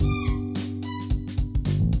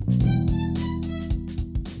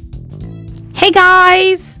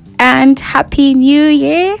guys, and Happy New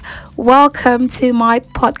Year. Welcome to my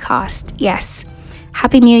podcast. Yes,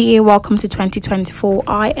 Happy New Year. Welcome to 2024.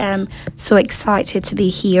 I am so excited to be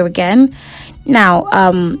here again. Now,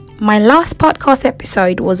 my last podcast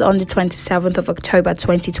episode was on the 27th of October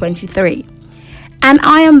 2023. And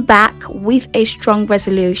I am back with a strong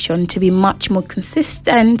resolution to be much more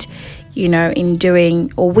consistent, in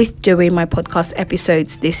doing my podcast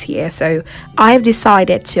episodes this year. So I have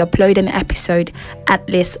decided to upload an episode at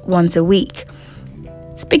least once a week.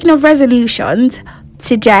 Speaking of resolutions,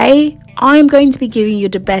 today I'm going to be giving you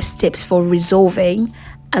the best tips for resolving,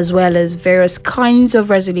 as well as various kinds of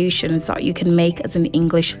resolutions that you can make as an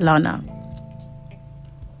English learner.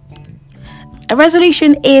 A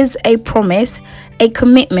resolution is a promise, a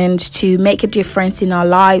commitment to make a difference in our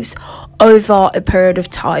lives over a period of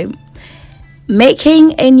time.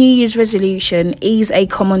 Making a New Year's resolution is a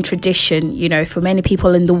common tradition, for many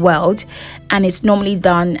people in the world, and it's normally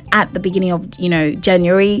done at the beginning of,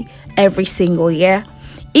 January every single year.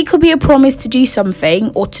 It could be a promise to do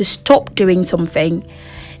something or to stop doing something.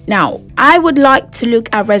 Now, I would like to look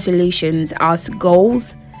at resolutions as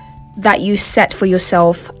goals that you set for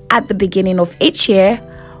yourself at the beginning of each year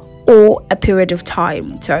or a period of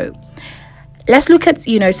time. So let's look at,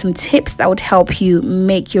 some tips that would help you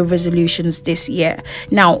make your resolutions this year.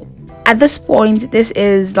 Now, at this point, this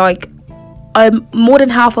is like more than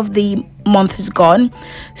half of the month is gone.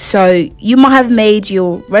 So you might have made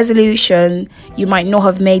your resolution, you might not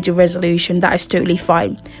have made your resolution. That is totally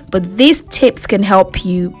fine. But these tips can help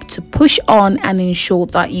you to push on and ensure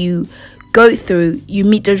that you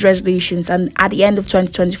meet those resolutions, and at the end of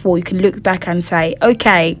 2024 you can look back and say,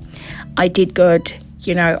 okay, I did good,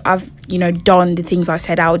 I've done the things I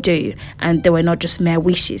said I'll do, and they were not just mere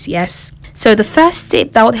wishes. Yes. So the first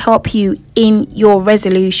tip that would help you in your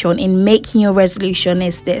resolution, in making your resolution,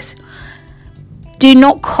 is this: do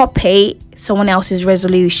not copy someone else's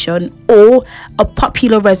resolution or a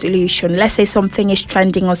popular resolution. Let's say something is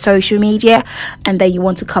trending on social media and then you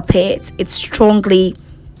want to copy it. It's strongly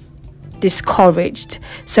discouraged.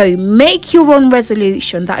 So make your own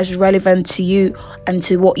resolution that is relevant to you and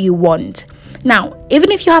to what you want. Now,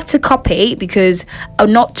 even if you have to copy, because I'll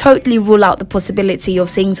not totally rule out the possibility of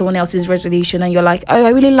seeing someone else's resolution and you're like, oh, I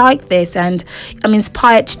really like this and I'm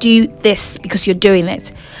inspired to do this because you're doing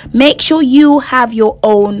it. Make sure you have your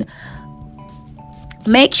own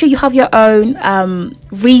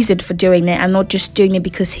reason for doing it, and not just doing it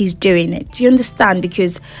because he's doing it. Do you understand?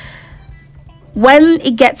 Because when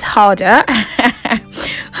it gets harder,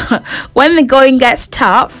 when the going gets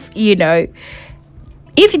tough,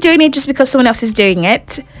 if you're doing it just because someone else is doing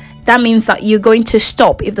it, that means that you're going to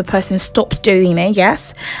stop if the person stops doing it,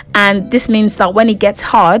 yes? And this means that when it gets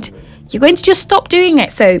hard, you're going to just stop doing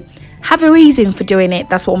it. So have a reason for doing it.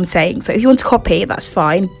 That's what I'm saying. So if you want to copy, that's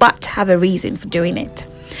fine, but have a reason for doing it.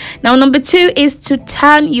 Now, number 2 is to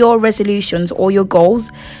turn your resolutions or your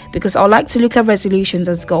goals, because I like to look at resolutions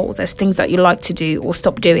as goals, as things that you like to do or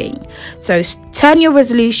stop doing. So turn your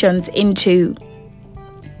resolutions into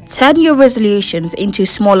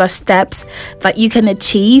smaller steps that you can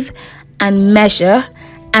achieve and measure,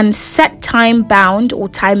 and set time-bound or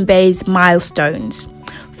time-based milestones.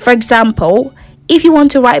 For example, if you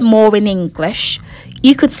want to write more in English,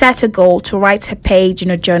 you could set a goal to write a page in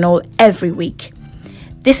a journal every week.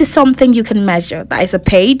 This is something you can measure. That is a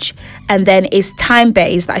page, and then it's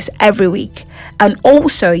time-based. That is every week. And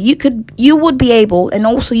also you would be able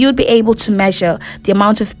to measure the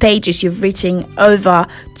amount of pages you've written over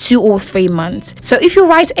 2 or 3 months. So if you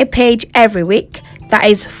write a page every week, that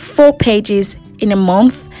is 4 pages in a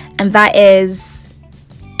month, and that is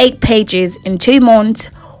 8 pages in 2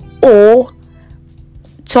 months, or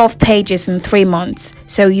 12 pages in 3 months.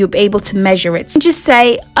 So you'll be able to measure it. Just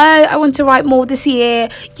say, oh, I want to write more this year.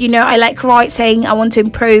 I like writing. I want to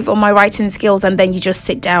improve on my writing skills. And then you just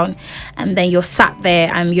sit down, and then you're sat there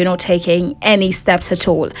and you're not taking any steps at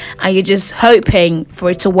all. And you're just hoping for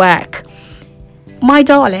it to work. My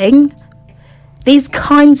darling, these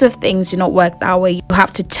kinds of things do not work that way. You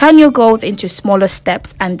have to turn your goals into smaller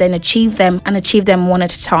steps and then achieve them one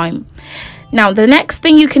at a time. Now, the next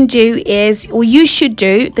thing you should do is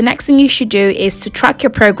to track your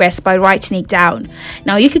progress by writing it down.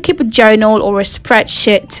 Now, you could keep a journal or a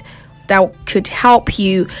spreadsheet that could help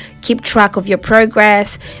you keep track of your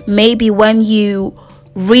progress. Maybe when you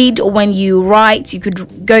read or when you write, you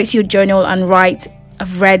could go to your journal and write,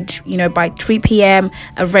 I've read, by 3 p.m.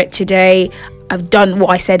 I've read today. I've done what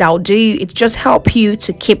I said I'll do. It just helps you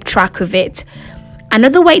to keep track of it.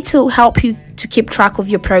 Another way to help you to keep track of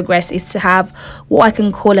your progress is to have what I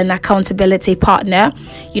can call an accountability partner.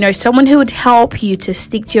 Someone who would help you to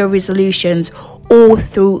stick to your resolutions all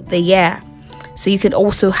through the year. So you can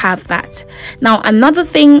also have that. Now, another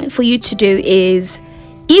thing for you to do is,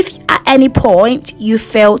 if at any point you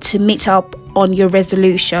fail to meet up on your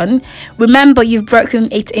resolution, remember you've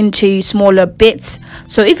broken it into smaller bits.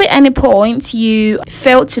 So if at any point you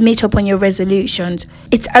fail to meet up on your resolutions,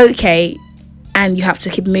 it's okay, and you have to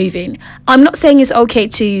keep moving. I'm not saying it's okay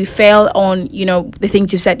to fail on, the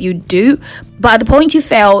things you said you'd do, but at the point you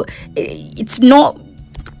fail, it's not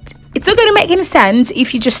going to make any sense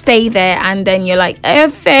if you just stay there and then you're like, I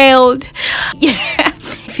failed. Yeah.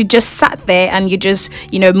 If you just sat there and you're just,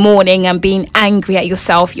 mourning and being angry at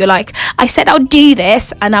yourself, you're like, I said I'll do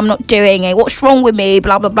this and I'm not doing it. What's wrong with me?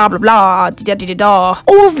 Blah, blah, blah, blah, blah. Da-da-da-da.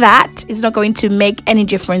 All of that is not going to make any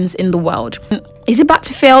difference in the world. Is it bad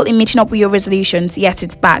to fail in meeting up with your resolutions? Yes,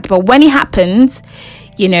 it's bad. But when it happens,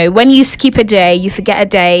 when you skip a day, you forget a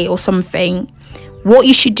day or something, what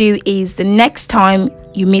you should do is the next time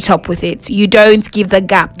you meet up with it, you don't give the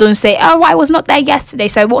gap. Don't say, oh, I was not there yesterday,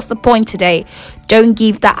 so what's the point today? Don't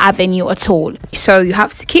give that avenue at all. So you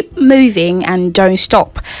have to keep moving and don't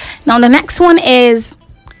stop. Now, the next one is,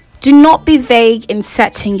 do not be vague in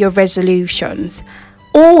setting your resolutions.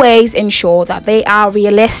 Always ensure that they are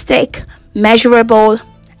realistic, measurable,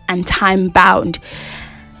 and time bound.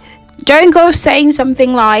 Don't go saying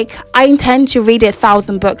something like, I intend to read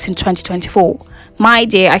 1,000 books in 2024. My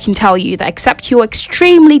dear, I can tell you that except you're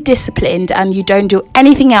extremely disciplined and you don't do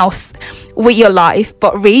anything else with your life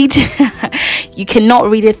but read, you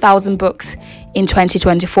cannot read 1,000 books in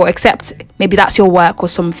 2024, except maybe that's your work or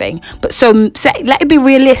something. But so let it be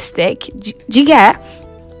realistic. Do you get?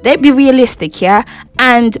 Let it be realistic, yeah?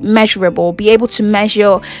 And measurable. Be able to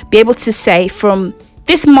measure, be able to say, from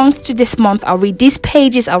this month to this month, I'll read these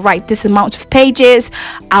pages, I'll write this amount of pages,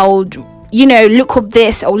 I'll look up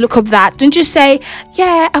this or look up that. Don't just say,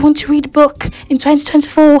 yeah, I want to read a book in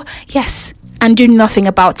 2024. Yes, and do nothing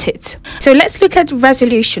about it. So let's look at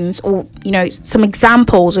resolutions, or, some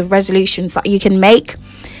examples of resolutions that you can make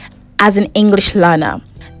as an English learner.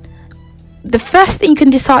 The first thing you can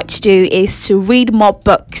decide to do is to read more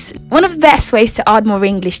books. One of the best ways to add more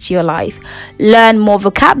English to your life, learn more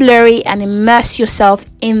vocabulary and immerse yourself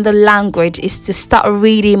in the language, is to start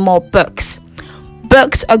reading more books.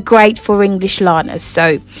 Books are great for English learners,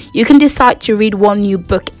 so you can decide to read one new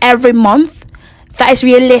book every month. That is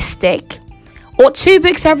realistic. Or 2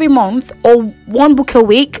 books every month, or 1 book a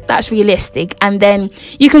week. That's realistic. And then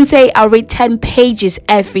you can say, I'll read 10 pages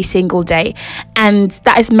every single day, and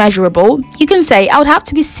that is measurable. You can say, I would have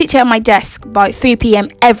to be sitting at my desk by 3 p.m.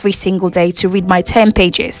 every single day to read my 10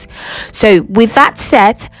 pages. So with that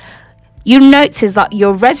said, you'll notice that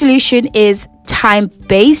your resolution is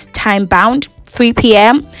time-based, time-bound, 3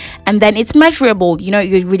 p.m. and then it's measurable.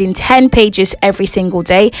 You're reading 10 pages every single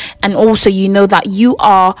day, and also that you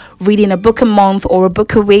are reading a book a month or a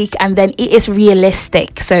book a week, and then it is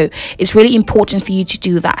realistic. So it's really important for you to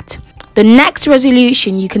do that. The next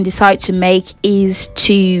resolution you can decide to make is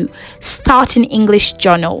to start an English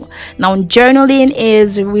journal. Now, journaling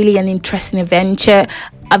is really an interesting adventure.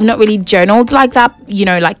 I've not really journaled like that,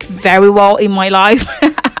 very well in my life.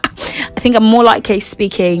 I think I'm more like case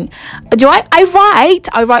speaking. I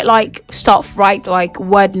write like stuff, like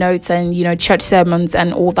word notes and church sermons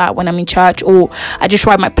and all that when I'm in church, or I just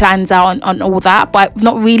write my plans out on all that, but I've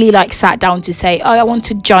not really sat down to say, oh, I want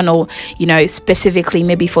to journal specifically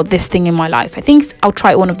maybe for this thing in my life. I think I'll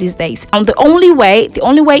try it one of these days. And the only way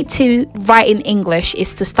to write in English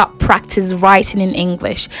is to start practice writing in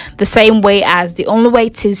English, the same way as the only way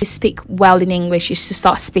to speak well in English is to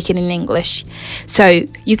start speaking in English. So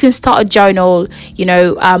you can start a journal. You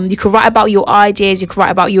could write about your ideas, you could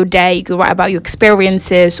write about your day, you could write about your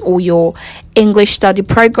experiences or your English study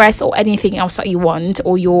progress or anything else that you want,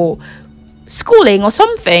 or your schooling or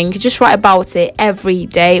something. You just write about it every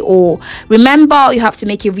day. Or remember, you have to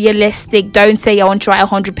make it realistic. Don't say I want to write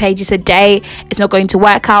 100 pages a day. It's not going to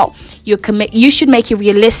work out. You should make it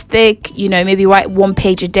realistic. Maybe write 1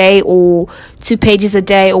 page a day, or 2 pages a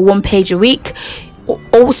day, or 1 page a week.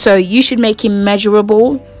 Also, you should make it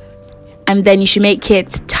measurable, and then you should make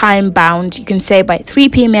it time bound. You can say by 3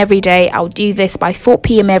 p.m. every day I'll do this, by 4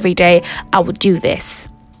 p.m. every day I will do this.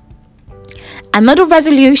 Another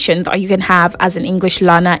resolution that you can have as an English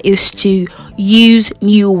learner is to use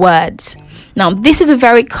new words. Now, this is a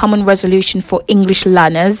very common resolution for English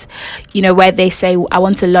learners, where they say, I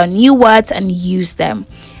want to learn new words and use them.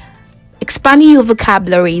 Expanding your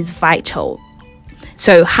vocabulary is vital.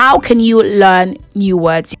 So how can you learn new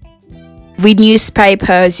words? read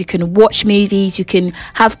newspapers, you can watch movies, you can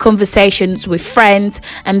have conversations with friends.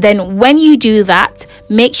 And then when you do that,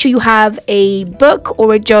 make sure you have a book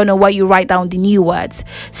or a journal where you write down the new words.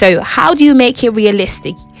 So how do you make it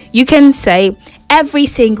realistic? You can say, every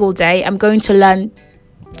single day I'm going to learn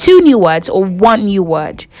 2 new words or 1 new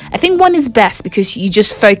word. I think 1 is best because you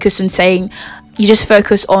just focus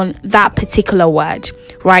on that particular word,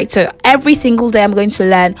 right? So every single day I'm going to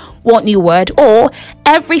learn 1 new word, or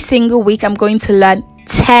every single week I'm going to learn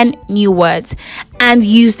 10 new words and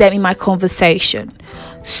use them in my conversation.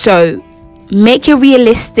 So make it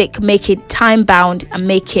realistic, make it time bound, and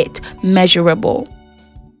make it measurable.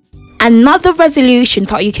 Another resolution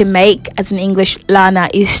that you can make as an English learner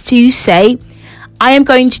is to say, I am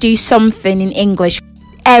going to do something in English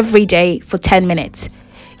every day for 10 minutes.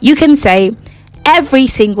 You can say, every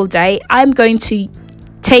single day, I'm going to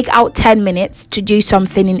take out 10 minutes to do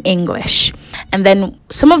something in English. And then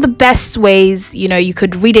some of the best ways, you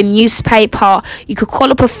could read a newspaper, you could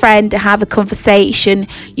call up a friend and have a conversation.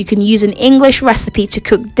 You can use an English recipe to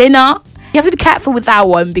cook dinner. You have to be careful with that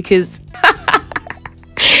one, because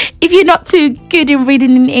if you're not too good in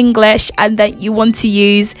reading in English and that you want to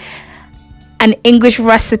use an English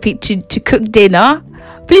recipe to cook dinner,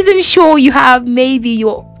 please ensure you have maybe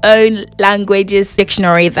your own languages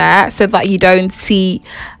dictionary there, so that you don't see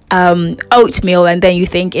oatmeal and then you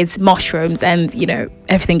think it's mushrooms and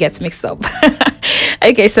everything gets mixed up.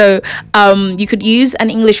 Okay, so you could use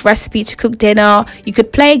an English recipe to cook dinner. You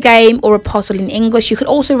could play a game or a puzzle in English. You could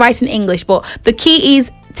also write in English, but the key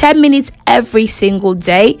is 10 minutes every single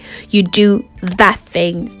day. You do that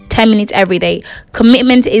thing 10 minutes every day.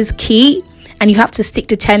 Commitment is key, and you have to stick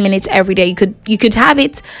to 10 minutes every day. You could have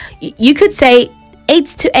it, you could say 8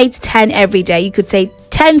 to 8:10 every day. You could say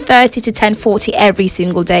 10:30 to 10:40 every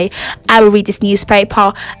single day. I will read this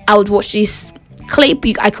newspaper, I would watch this clip,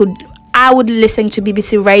 I would listen to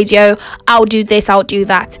BBC radio, I'll do this, I'll do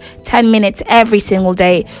that. 10 minutes every single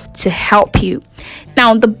day to help you.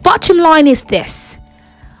 Now, the bottom line is this: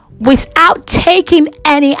 without taking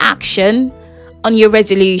any action on your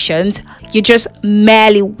resolutions, you're just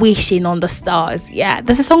merely wishing on the stars. Yeah,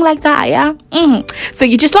 there's a song like that. Yeah. So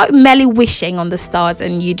you're just like merely wishing on the stars,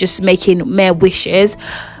 and you're just making mere wishes.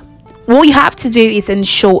 What you have to do is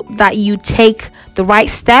ensure that you take the right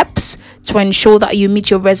steps to ensure that you meet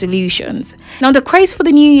your resolutions. Now, the craze for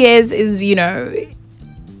the New Year's is,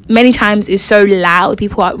 many times is so loud.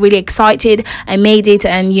 People are really excited, I made it,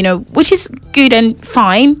 and which is good and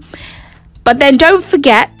fine. But then don't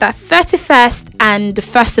forget that 31st and the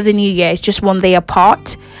 1st of the new year is just 1 day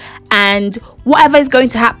apart. And whatever is going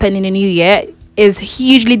to happen in the new year is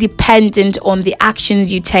hugely dependent on the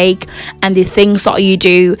actions you take and the things that you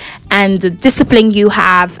do and the discipline you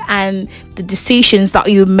have and the decisions that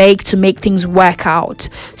you make to make things work out.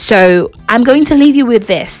 So I'm going to leave you with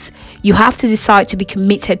this. You have to decide to be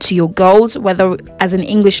committed to your goals, whether as an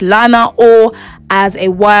English learner or as a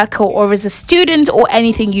worker or as a student or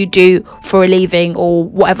anything you do for a living or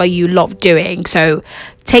whatever you love doing. So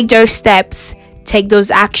take those steps, take those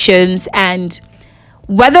actions, and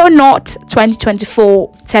whether or not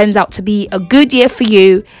 2024 turns out to be a good year for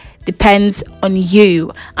you depends on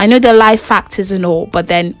you. I know there are life factors and all, but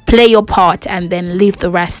then play your part and then leave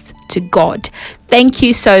the rest to God. Thank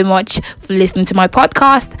you so much for listening to my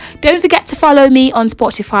podcast. Don't forget to follow me on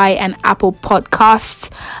Spotify and Apple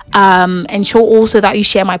Podcasts. Ensure also that you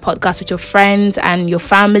share my podcast with your friends and your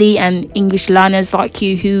family and English learners like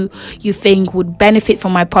you who you think would benefit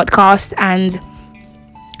from my podcast. And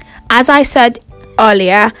as I said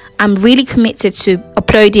earlier, I'm really committed to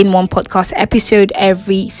uploading 1 podcast episode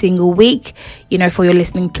every single week, for your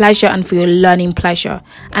listening pleasure and for your learning pleasure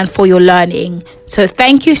and for your learning. So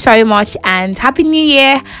thank you so much and Happy New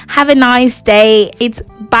Year. Have a nice day. It's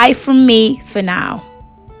bye from me for now.